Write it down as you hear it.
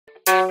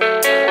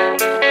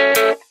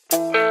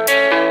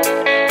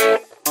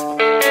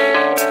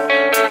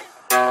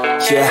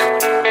yeah.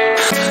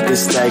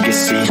 This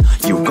legacy,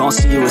 you gon'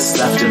 see what's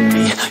left of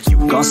me. You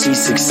gon' see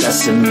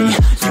success in me.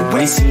 You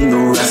ain't seen the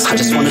rest of me. I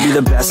just wanna be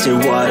the best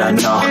at what I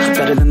know.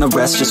 Better than the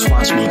rest, just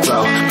watch me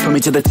grow. Put me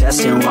to the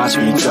test and watch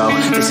me go.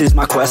 This is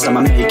my quest,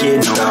 I'ma make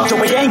it known. So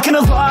I ain't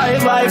gonna lie,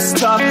 life's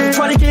tough.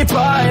 Try to get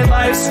by,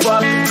 life's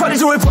rough. Try to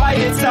do it right,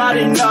 it's not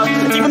enough.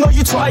 Even though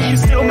you try, you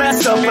still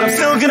mess up. But I'm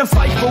still gonna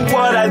fight for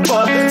what I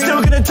love.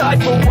 Still gonna die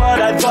for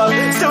what I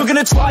love. Still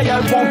gonna try, I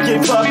won't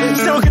give up.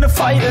 Still gonna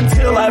fight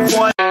until I've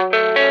won.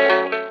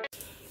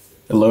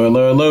 Hello,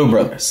 hello, hello,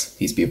 brothers.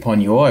 Peace be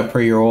upon you all. I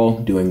pray you're all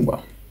doing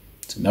well.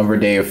 It's another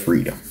day of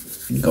freedom.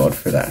 Thank God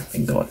for that.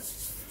 Thank God.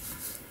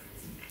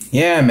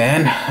 Yeah,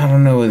 man. I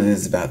don't know what it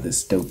is about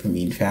this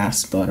dopamine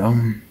fast, but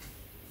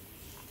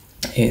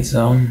it's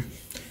a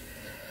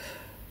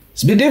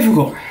bit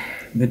difficult.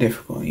 A bit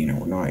difficult. You know,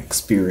 we're not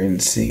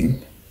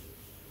experiencing.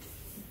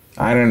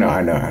 I don't know.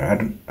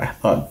 I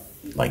thought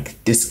like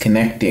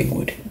disconnecting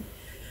would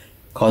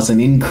cause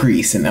an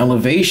increase in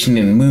elevation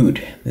in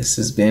mood. This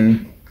has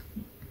been.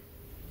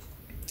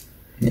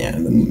 Yeah,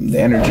 the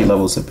energy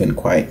levels have been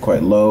quite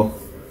low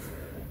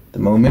at the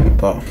moment,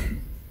 but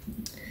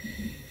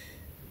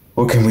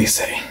what can we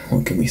say?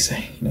 What can we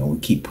say? You know, we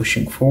keep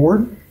pushing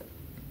forward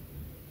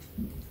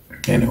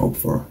and hope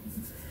for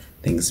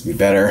things to be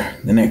better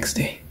the next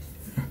day.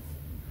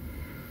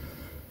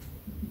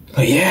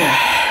 But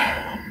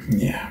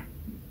yeah,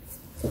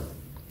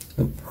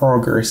 the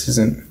progress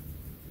isn't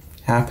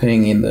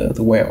happening in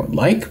the way I would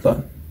like,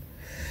 but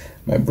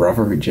my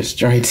brother who just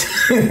tried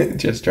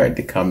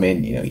to come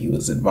in, you know, he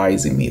was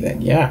advising me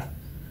that, yeah,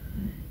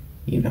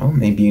 you know,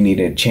 maybe you need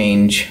to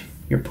change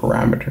your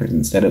parameters.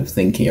 Instead of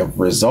thinking of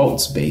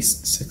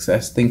results-based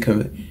success, think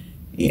of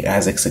it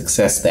as a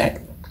success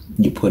that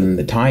you put in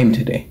the time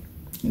today.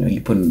 You know, you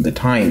put in the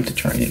time to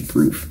try and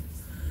improve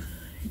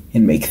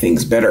and make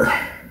things better.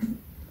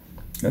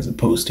 As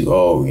opposed to,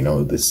 oh, you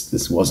know,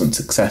 this wasn't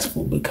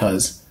successful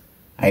because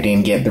I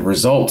didn't get the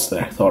results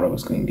that I thought I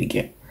was going to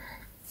get.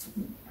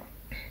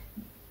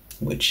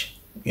 Which,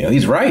 you know,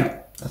 he's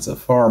right. That's a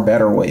far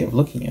better way of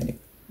looking at it.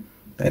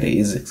 That it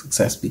is a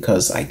success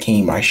because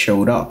I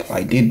showed up,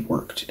 I did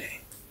work today.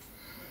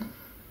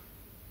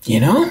 You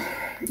know?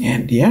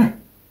 And yeah,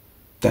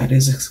 that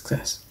is a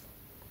success.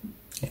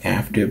 I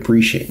have to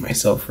appreciate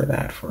myself for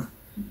that, for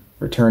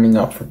turning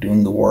up, for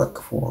doing the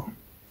work,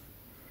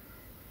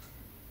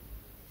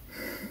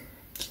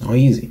 It's not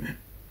easy, man.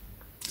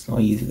 It's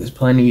not easy. There's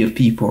plenty of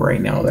people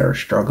right now that are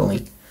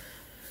struggling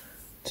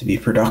to be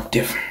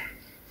productive,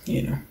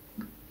 you know.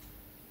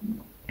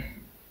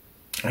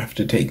 I have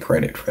to take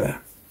credit for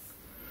that.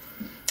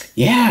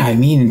 Yeah, I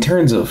mean, in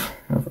terms of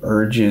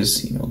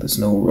urges, you know, there's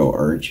no real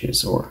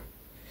urges or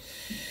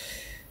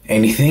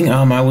anything.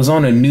 I was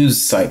on a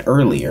news site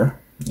earlier,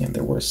 and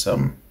there were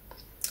some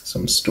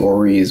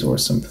stories or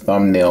some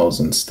thumbnails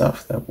and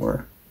stuff that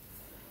were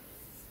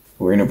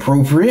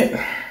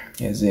inappropriate.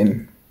 As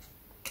in,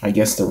 I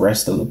guess the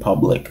rest of the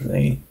public,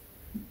 they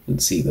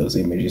would see those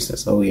images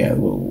as, oh yeah,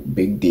 well,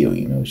 big deal,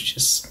 you know, it's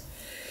just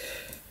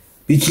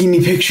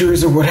bikini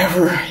pictures or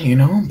whatever, you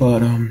know,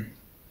 but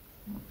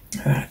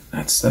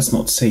that's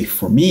not safe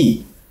for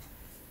me,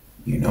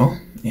 you know,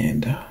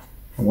 and I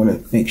want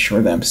to make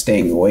sure that I'm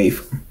staying away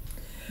from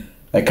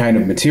that kind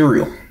of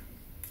material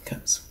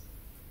because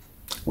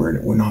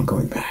we're not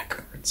going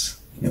backwards.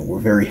 You know, we're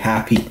very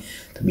happy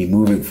to be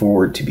moving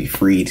forward, to be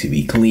free, to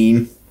be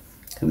clean.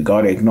 We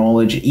got to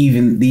acknowledge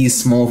even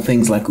these small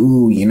things like,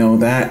 ooh, you know,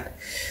 that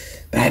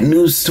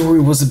news story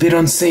was a bit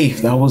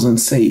unsafe. That was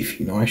unsafe.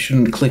 You know,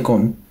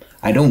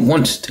 I don't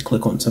want to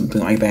click on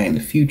something like that in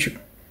the future.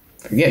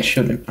 Forget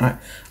shouldn't.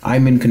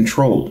 I'm in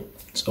control.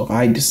 So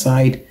I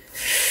decide,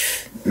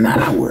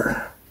 nah,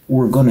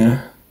 we're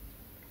gonna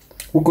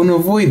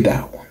avoid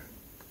that one.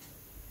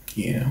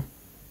 You know?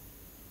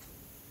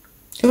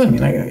 Because I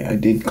mean, I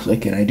did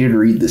click and I did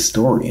read the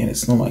story, and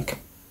it's not like I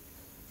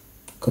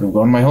could have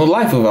gone my whole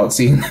life without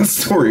seeing that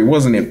story. It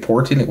wasn't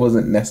important. It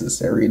wasn't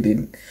necessary. It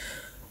didn't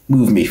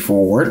move me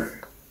forward.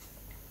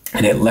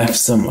 And it left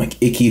some like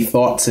icky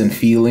thoughts and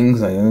feelings,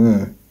 like,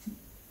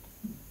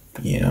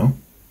 you know.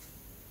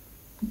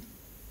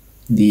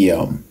 The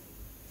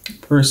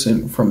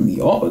person from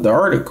the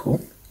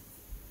article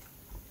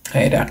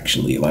had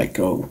actually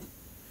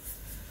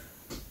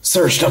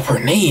searched up her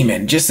name,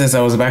 and just as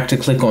I was about to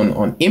click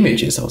on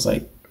images, I was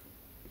like,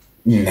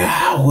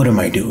 nah, what am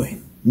I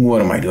doing?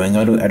 What am I doing?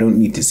 I don't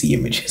need to see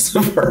images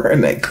of her,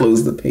 and I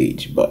closed the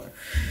page. But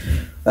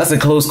that's a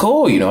close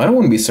call, you know. I don't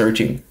want to be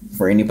searching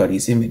for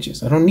anybody's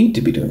images. I don't need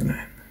to be doing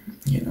that,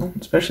 you know.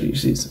 Especially you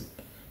see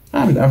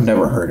I've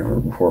never heard of her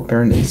before.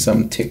 Apparently,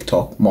 some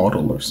TikTok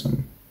model or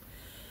some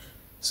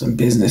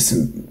business,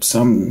 and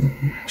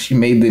she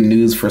made the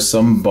news for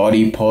some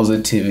body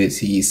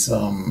positivity,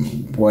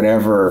 some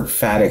whatever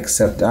fat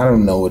accept. I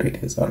don't know what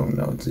it is. I don't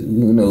know.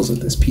 Who knows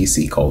with this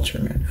PC culture,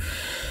 man.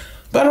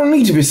 But I don't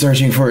need to be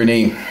searching for a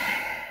name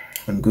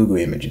on Google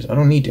Images. I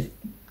don't need to,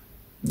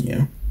 you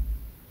know.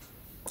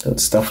 So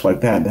it's stuff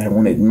like that I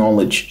want to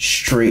acknowledge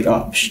straight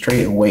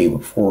away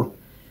before,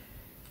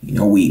 you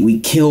know, we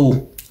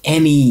kill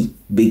any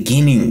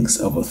beginnings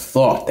of a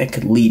thought that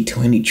could lead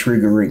to any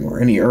triggering or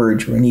any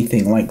urge or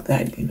anything like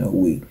that, you know,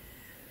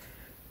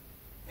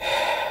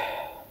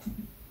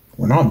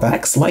 we're not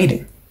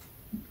backsliding.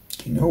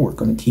 You know, we're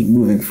going to keep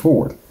moving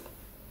forward.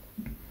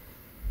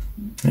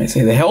 And I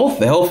say the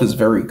health is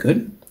very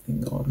good.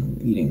 I'm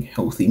eating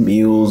healthy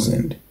meals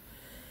and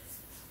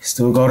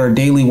still got our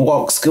daily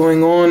walks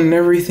going on and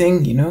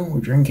everything. You know, we're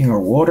drinking our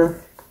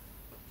water.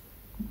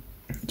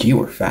 Gee,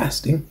 we're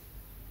fasting.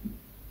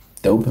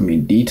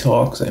 Dopamine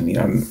detox. I mean,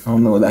 I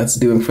don't know what that's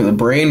doing for the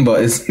brain,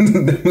 but it's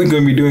definitely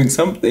going to be doing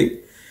something.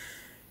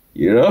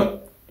 You know?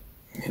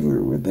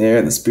 And we're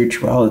there. The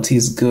spirituality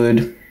is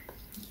good.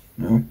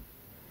 You know?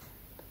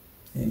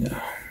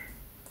 And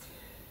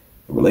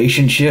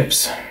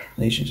relationships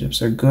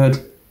are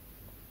good.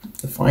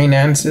 The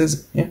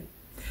finances, yeah,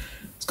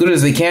 as good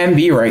as they can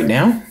be right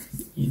now.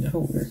 You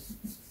know, we're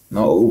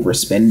not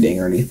overspending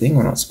or anything.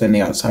 We're not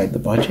spending outside the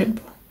budget.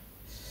 But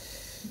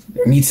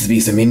there needs to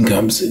be some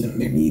income soon.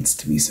 There needs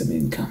to be some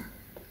income.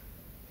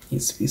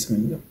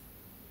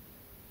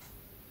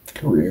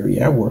 Career,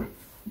 yeah,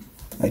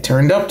 I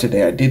turned up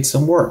today. I did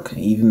some work,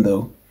 even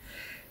though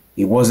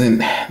it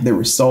wasn't the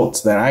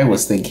results that I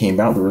was thinking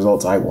about, the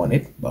results I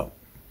wanted, but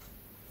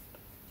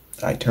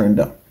I turned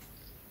up.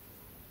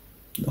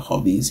 The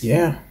hobbies,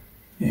 yeah.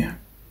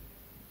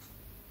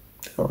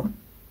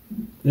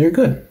 They're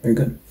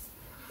good.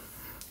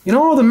 You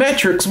know, all the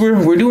metrics,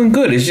 we're doing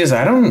good. It's just,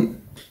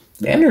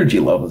 the energy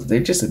levels, they're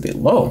just a bit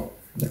low.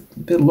 They're a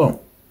bit low.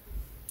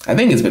 I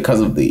think it's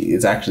because of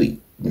it's actually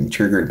been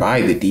triggered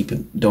by the deep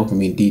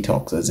dopamine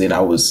detox, as in I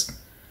was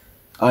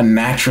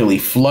unnaturally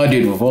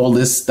flooded with all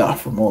this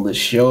stuff from all the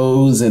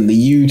shows and the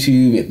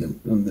YouTube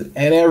and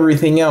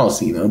everything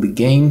else, you know, the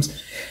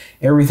games,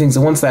 everything.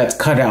 So once that's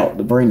cut out,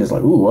 the brain is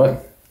like, ooh,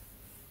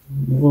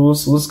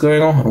 what's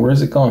going on?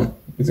 Where's it gone?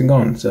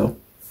 So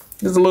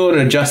there's a little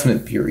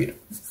adjustment period.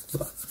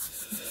 But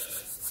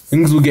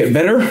things will get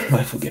better.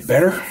 Life will get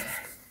better.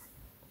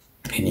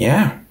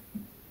 And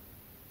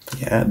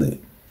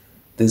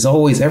there's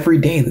always, every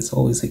day, there's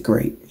always a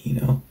great, you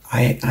know,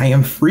 I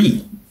am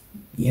free.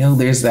 You know,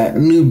 there's that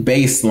new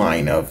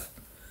baseline of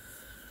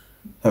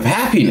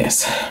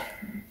happiness,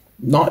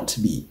 not to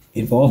be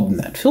involved in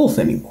that filth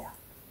anymore.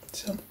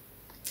 So,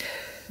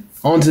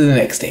 on to the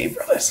next day,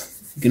 brothers.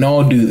 You can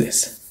all do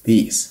this.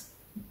 Peace.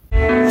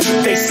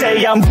 They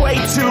say I'm way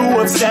too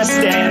obsessed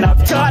and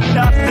I've got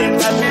nothing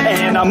left,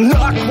 and I'm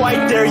not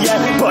quite there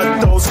yet, but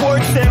those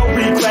words they'll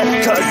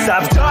regret, cause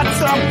I've got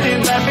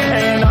something left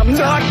and I'm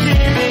not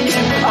giving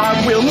in.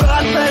 I will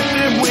not let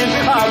them win.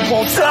 I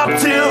won't stop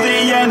till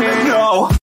the end. No.